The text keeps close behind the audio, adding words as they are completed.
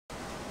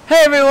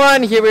Hey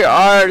everyone, here we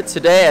are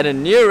today at a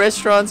new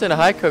restaurant in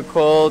Haikou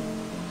called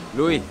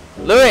Louis.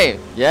 Louis.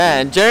 Yeah,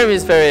 and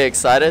Jeremy's very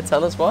excited.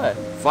 Tell us why.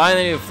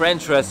 Finally a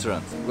French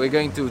restaurant. We're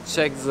going to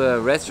check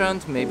the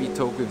restaurant, maybe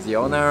talk with the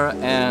owner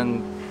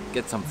and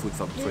get some food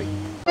for free.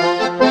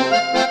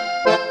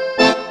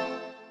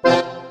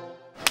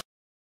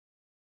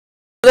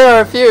 There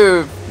are a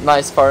few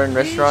nice foreign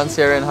restaurants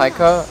here in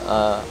Haikou.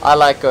 I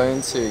like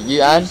going to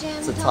Yuan.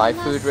 It's a Thai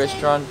food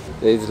restaurant.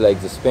 There's like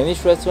the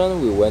Spanish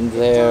restaurant, we went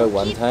there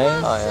one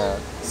time. Oh yeah.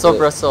 So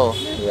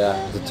Brussels. Yeah,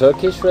 the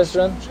Turkish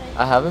restaurant.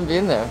 I haven't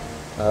been there.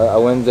 I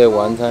went there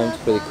one time, it's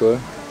pretty cool.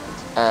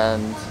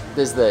 And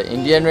there's the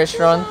Indian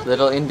restaurant,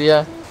 Little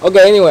India.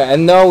 Okay, anyway,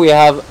 and now we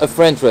have a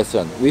French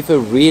restaurant with a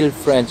real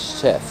French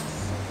chef.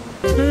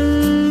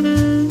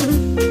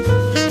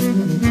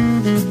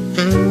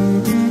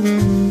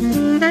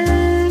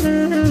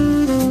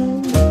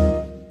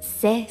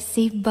 C'est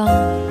si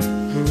bon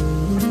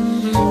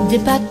de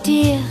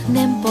partir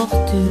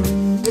n'importe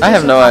où. I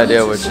have no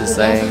idea what she's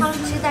saying,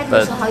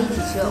 but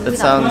it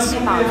sounds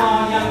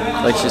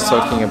like she's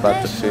talking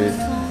about the food.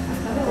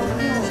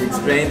 She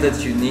explained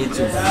that you need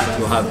to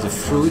have the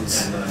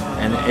fruits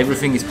and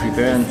everything is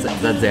prepared and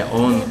that their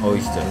own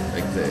oyster,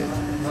 like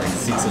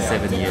 6 or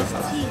 7 years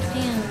old.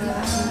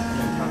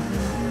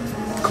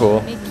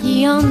 Cool.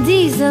 Qui en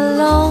disent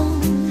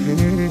long.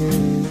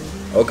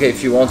 Okay,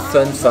 if you want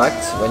fun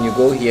facts, when you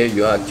go here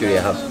you actually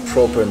have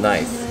proper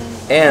knife.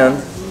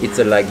 And it's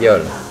a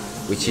Laguiole,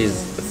 which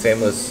is a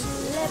famous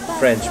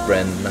French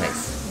brand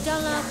knife.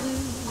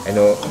 I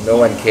know no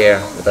one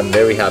cares, but I'm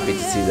very happy to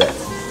see that.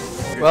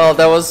 Well,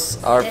 that was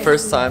our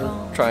first time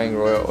trying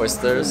royal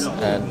oysters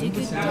and it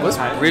was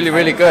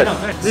really good.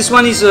 This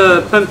one is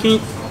a pumpkin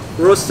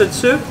roasted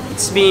soup.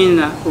 It's been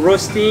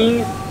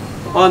roasting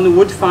on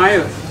wood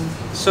fire,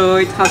 so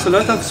it has a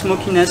lot of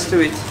smokiness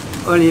to it.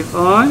 Olive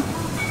oil.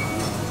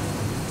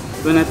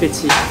 Bon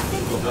appétit.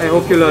 I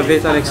hope you love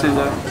it,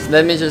 Alexander.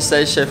 Let me just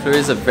say, Chef Louis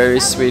is a very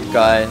sweet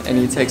guy and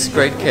he takes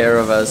great care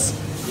of us.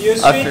 You're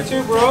sweet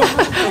too, bro.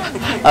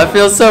 I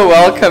feel so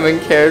welcome and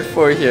cared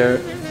for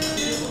here.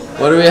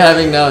 What are we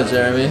having now,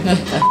 Jeremy?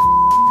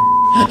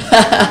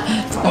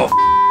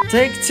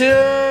 Take two!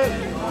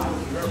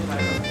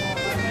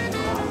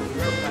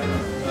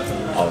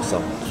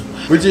 Awesome.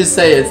 Would you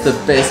say it's the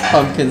best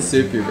pumpkin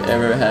soup you've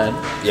ever had?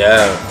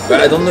 Yeah, but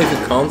I don't know if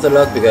it counts a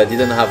lot because I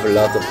didn't have a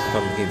lot of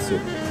pumpkin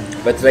soup.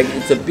 But like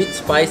it's a bit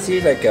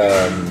spicy, like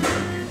a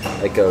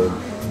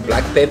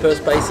black pepper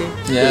spicy.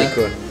 Yeah. Pretty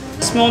cool.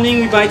 This morning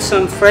we buy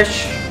some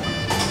fresh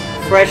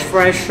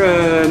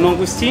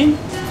mangosteen,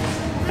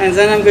 and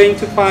then I'm going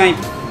to buy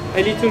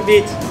a little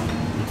bit.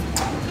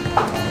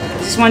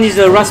 This one is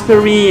a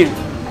raspberry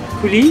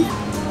coulis.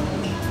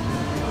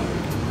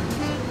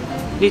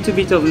 Little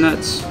bit of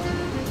nuts.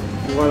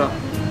 Voila.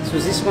 So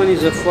this one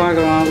is a foie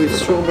gras with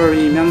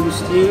strawberry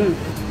mangosteen.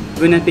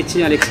 Bon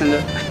appétit,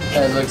 Alexander.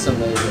 It looks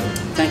amazing.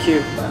 Thank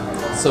you.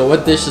 So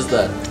what dish is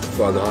that?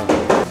 Foie gras.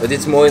 But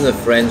it's more in a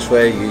French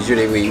way.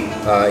 Usually we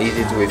eat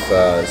it with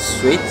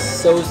sweet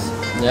sauce.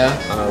 Yeah.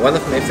 One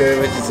of my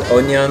favorites is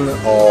onion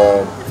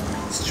or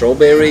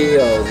strawberry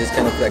or this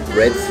kind of like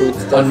red fruit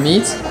stuff. On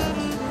meat?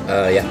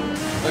 Yeah.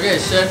 Okay,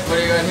 chef, what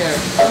do you got here?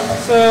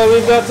 So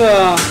we've got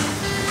a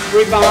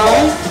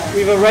ribeye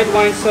with a red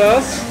wine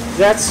sauce.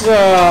 That's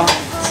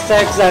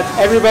steak that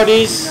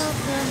everybody's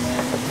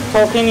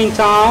talking in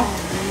town.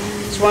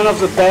 It's one of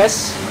the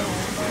best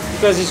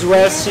because it's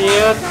well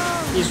seared,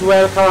 it's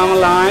well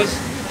caramelized,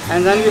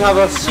 and then we have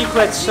a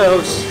secret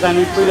sauce that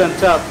we put on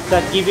top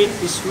that give it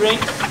this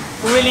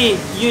really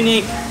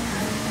unique,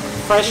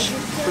 fresh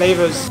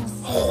flavors.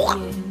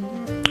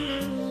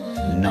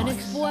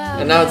 Nice.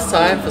 And now it's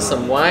time for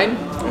some wine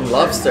and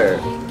lobster.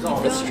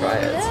 Let's try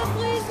it.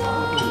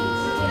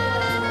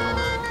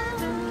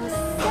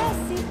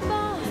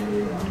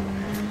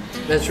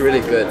 That's really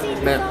good.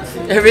 Man,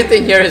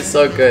 everything here is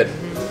so good.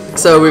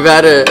 So we've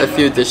had a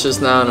few dishes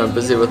now and I'm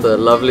busy with a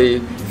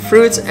lovely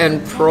fruit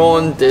and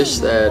prawn dish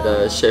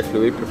that Chef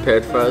Louis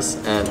prepared for us.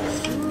 And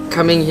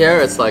coming here,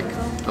 it's like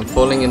I'm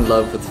falling in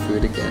love with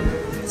food again.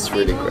 It's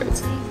really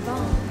great.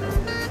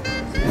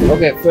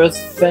 Okay, first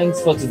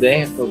thanks for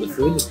today for the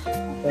food.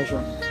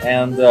 Pleasure.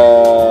 And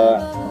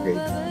okay,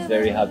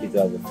 very happy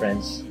to have a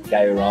French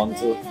guy around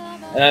too.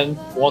 And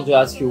I want to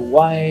ask you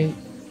why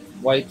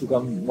come to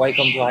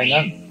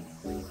Hainan?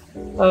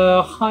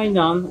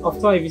 Hainan,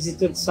 after I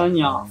visited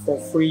Sanya for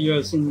 3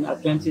 years in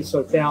Atlantis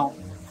Hotel,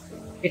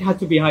 it had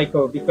to be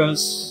Haikou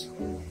because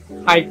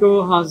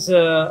Haikou has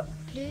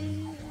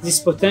this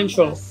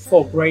potential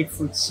for great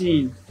food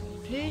scene,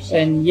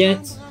 and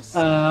yet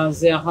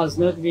there has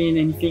not been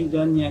anything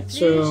done yet.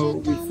 So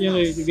we feel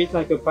a little bit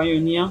like a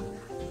pioneer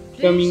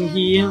coming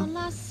here,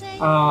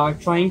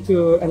 trying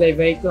to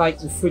elevate like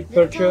the food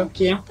culture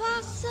here.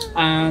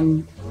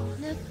 And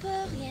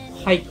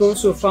Haikou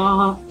so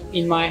far,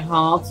 in my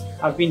heart,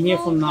 I've been here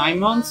for 9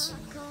 months.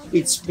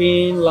 It's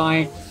been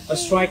like a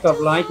strike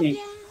of lightning.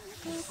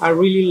 I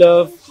really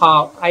love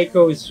how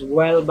Haikou is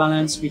well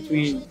balanced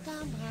between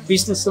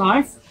business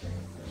life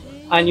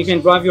and you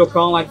can drive your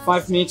car like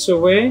 5 minutes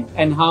away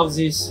and have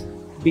this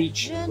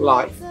beach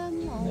life,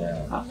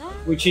 Yeah.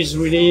 which is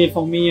really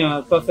for me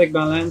a perfect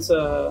balance,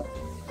 the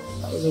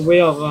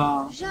way of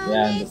Yeah,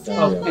 I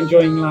understand.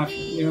 enjoying life.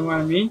 You know what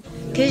I mean?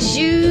 Que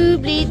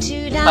j'oublie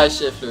tout Hi,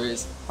 Chef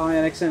Louise. Hi,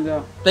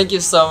 Alexander. Thank you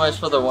so much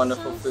for the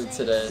wonderful food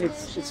today.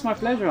 It's my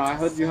pleasure. I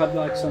heard you had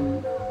like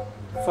some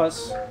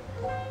fuss.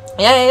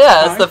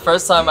 Yeah. It's the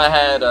first time I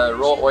had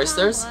raw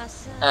oysters,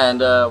 and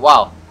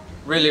wow,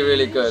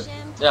 really good.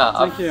 Yeah.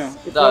 Thank you.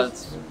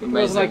 That's It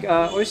was amazing. like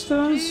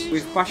oysters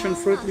with passion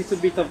fruit, little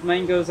bit of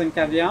mangoes and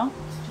caviar.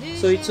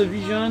 So it's a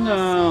vision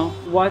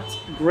what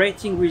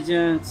great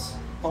ingredients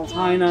of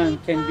Hainan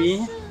can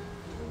be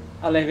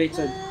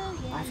elevated.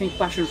 I think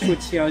passion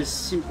fruit here is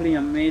simply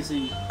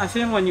amazing. I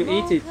feel when you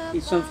eat it,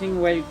 it's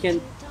something where you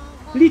can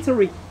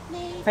literally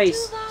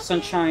taste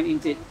sunshine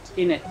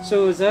in it.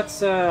 So that's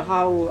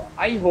how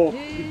I hope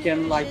we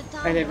can like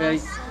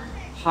elevate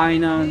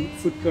Hainan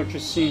food culture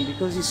scene,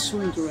 because it's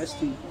so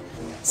interesting.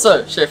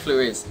 So, Chef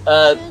Louise,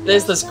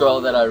 there's this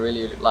girl that I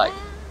really like,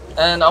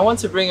 and I want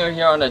to bring her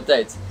here on a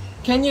date.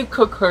 Can you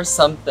cook her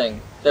something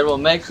that will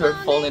make her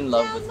fall in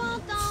love with me?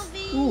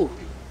 Ooh,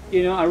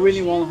 you know, I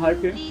really want to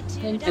help you,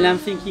 and I'm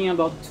thinking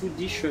about 2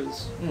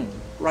 dishes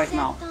right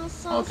now.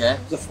 Okay,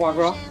 The foie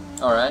gras,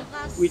 alright.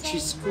 which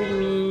is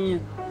creamy,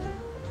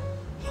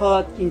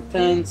 hot,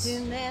 intense,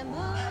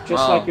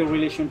 just Wow. like a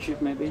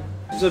relationship maybe.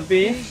 The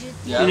beef,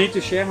 Yeah. you need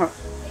to share her.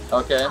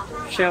 Okay,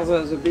 Share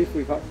the beef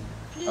with her.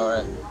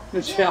 alright.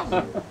 Share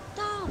her.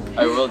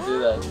 I will do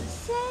that.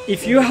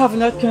 If you have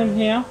not come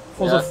here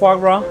for the Yeah. foie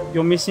gras,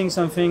 you're missing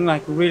something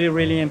like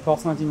really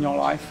important in your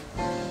life.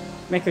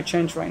 Make a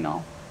change right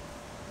now,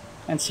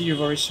 and see you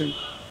very soon.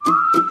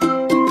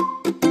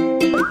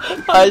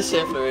 Hi,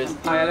 Chef Louise.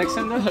 Hi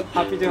Alexander,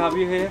 happy to have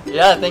you here.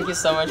 Yeah, thank you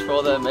so much for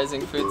all the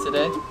amazing food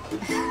today.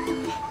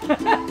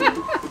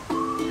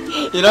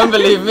 You don't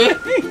believe me?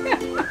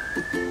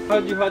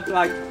 Heard you had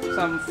like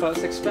some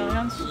first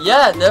experience?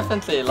 Yeah,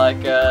 definitely.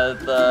 Like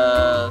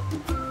the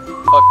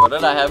fuck, what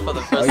did I have for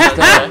the first time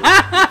today?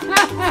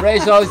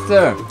 Fresh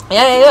oyster.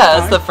 Yeah.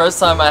 It's the first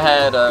time I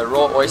had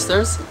raw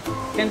oysters.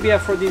 Can be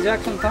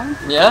aphrodisiac sometimes.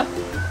 Yeah.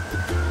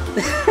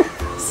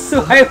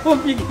 So I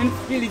hope you can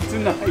feel it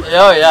tonight.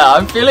 Yeah,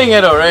 I'm feeling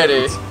it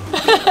already.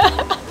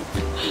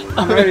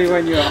 I'm ready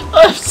when you are.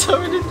 I have so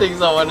many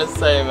things I want to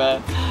say,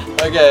 man.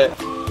 Okay.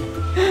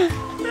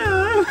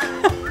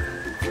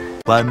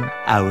 1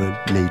 hour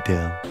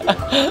later.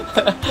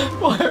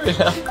 Why are we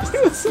laughing?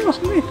 It was so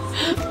amazing.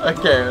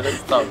 Okay, let's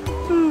stop.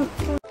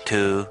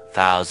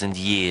 2,000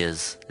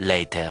 years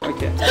later.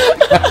 Okay.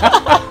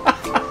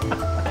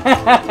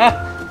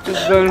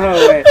 Just don't know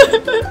away.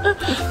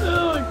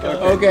 Oh my god.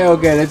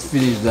 Okay, let's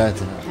finish that.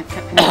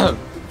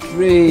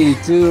 3,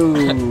 2,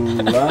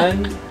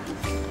 1.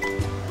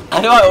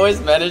 I know I always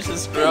manage to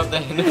screw up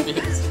the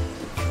interviews.